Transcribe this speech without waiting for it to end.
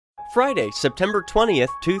Friday, September 20th,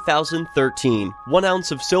 2013. 1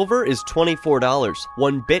 ounce of silver is $24.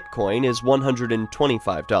 1 Bitcoin is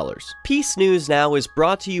 $125. Peace News Now is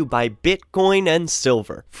brought to you by Bitcoin and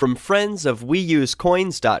Silver from friends of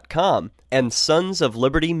WeUseCoins.com and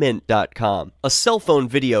sonsoflibertymint.com. A cell phone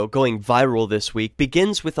video going viral this week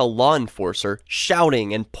begins with a law enforcer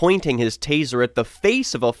shouting and pointing his taser at the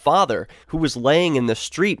face of a father who was laying in the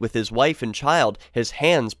street with his wife and child, his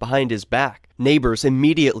hands behind his back. Neighbors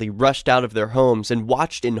immediately rushed out of their homes and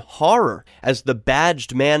watched in horror as the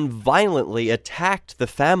badged man violently attacked the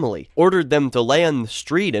family, ordered them to lay on the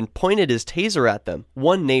street, and pointed his taser at them.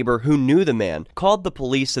 One neighbor who knew the man called the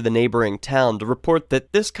police of the neighboring town to report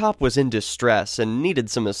that this cop was in distress and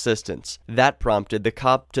needed some assistance. That prompted the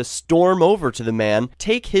cop to storm over to the man,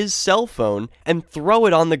 take his cell phone, and throw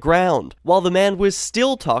it on the ground, while the man was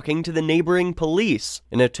still talking to the neighboring police.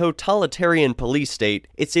 In a totalitarian police state,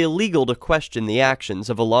 it's illegal to question the actions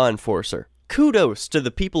of a law enforcer. Kudos to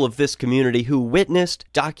the people of this community who witnessed,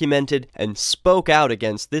 documented, and spoke out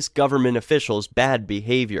against this government official's bad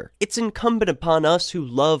behavior. It's incumbent upon us who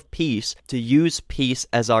love peace to use peace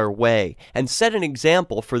as our way and set an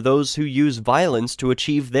example for those who use violence to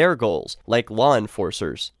achieve their goals, like law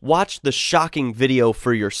enforcers. Watch the shocking video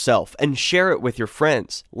for yourself and share it with your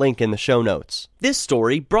friends. Link in the show notes. This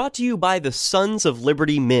story brought to you by the Sons of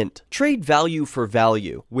Liberty Mint. Trade value for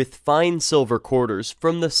value with fine silver quarters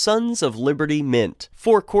from the Sons of Liberty Mint.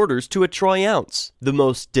 4 quarters to a troy ounce. The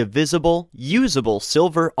most divisible, usable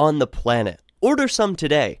silver on the planet. Order some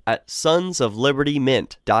today at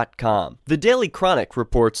sonsoflibertymint.com. The Daily Chronic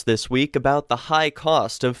reports this week about the high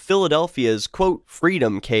cost of Philadelphia's, quote,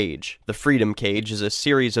 Freedom Cage. The Freedom Cage is a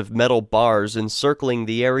series of metal bars encircling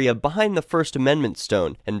the area behind the First Amendment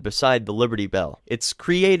Stone and beside the Liberty Bell. It's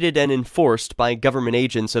created and enforced by government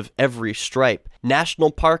agents of every stripe: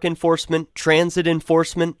 National Park Enforcement, Transit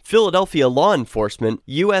Enforcement, Philadelphia Law Enforcement,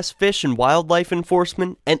 U.S. Fish and Wildlife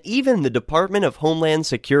Enforcement, and even the Department of Homeland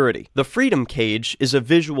Security. The Freedom Cage is a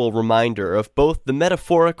visual reminder of both the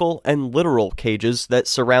metaphorical and literal cages that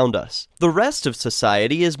surround us. The rest of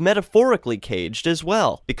society is metaphorically caged as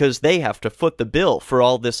well, because they have to foot the bill for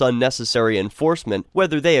all this unnecessary enforcement,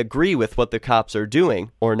 whether they agree with what the cops are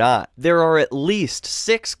doing or not. There are at least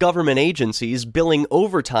 6 government agencies billing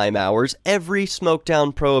overtime hours every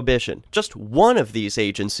Smoketown prohibition. Just one of these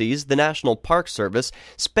agencies, the National Park Service,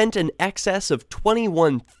 spent an excess of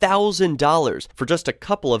 $21,000 for just a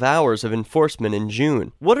couple of hours of enforcement in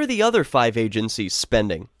June. What are the other 5 agencies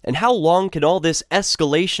spending? And how long can all this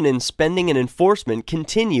escalation in spending and enforcement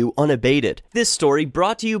continue unabated? This story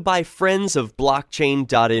brought to you by friends of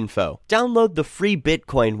blockchain.info. Download the free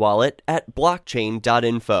Bitcoin wallet at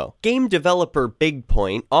blockchain.info. Game developer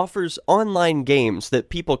BigPoint offers online games that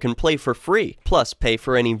people can play for free, plus pay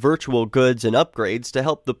for any virtual goods and upgrades to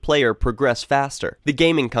help the player progress faster. The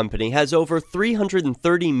gaming company has over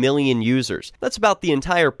 330 million users. That's about the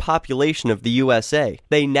entire population of the USA.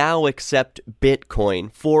 They now accept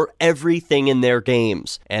Bitcoin for everything in their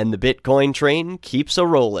games, and the Bitcoin train keeps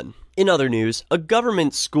a-rollin'. In other news, a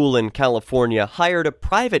government school in California hired a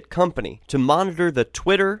private company to monitor the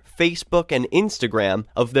Twitter, Facebook, and Instagram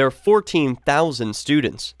of their 14,000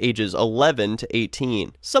 students, ages 11 to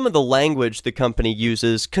 18. Some of the language the company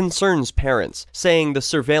uses concerns parents, saying the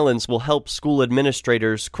surveillance will help school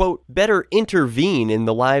administrators, quote, better intervene in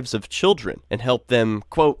the lives of children and help them,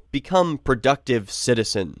 quote, become productive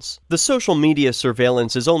citizens. The social media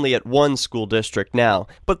surveillance is only at one school district now,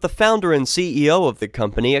 but the founder and CEO of the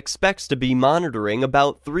company expects to be monitoring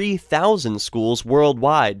about 3,000 schools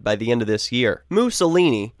worldwide by the end of this year.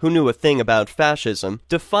 Mussolini, who knew a thing about fascism,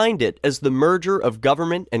 defined it as the merger of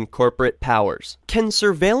government and corporate powers. Can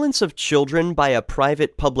surveillance of children by a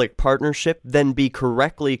private-public partnership then be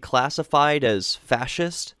correctly classified as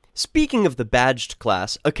fascist? Speaking of the badged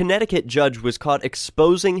class, a Connecticut judge was caught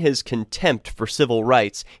exposing his contempt for civil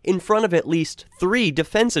rights in front of at least 3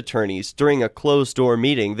 defense attorneys during a closed-door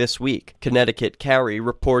meeting this week. Connecticut Carry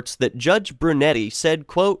reports that Judge Brunetti said,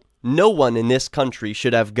 quote, no one in this country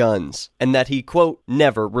should have guns, and that he, quote,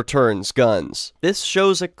 never returns guns. This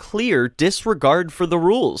shows a clear disregard for the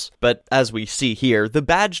rules, but as we see here, the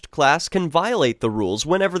badged class can violate the rules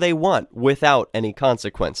whenever they want, without any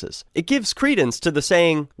consequences. It gives credence to the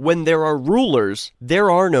saying, when there are rulers,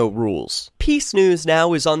 there are no rules. Peace News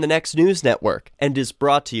Now is on the Next News Network, and is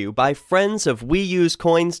brought to you by friends of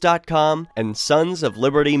WeUseCoins.com and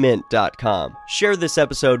sonsoflibertymint.com. Share this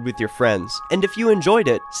episode with your friends, and if you enjoyed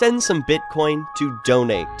it, send some Bitcoin to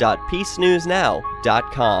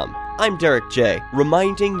donate.peacenewsnow.com. I'm Derek J,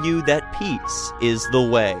 reminding you that peace is the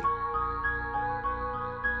way.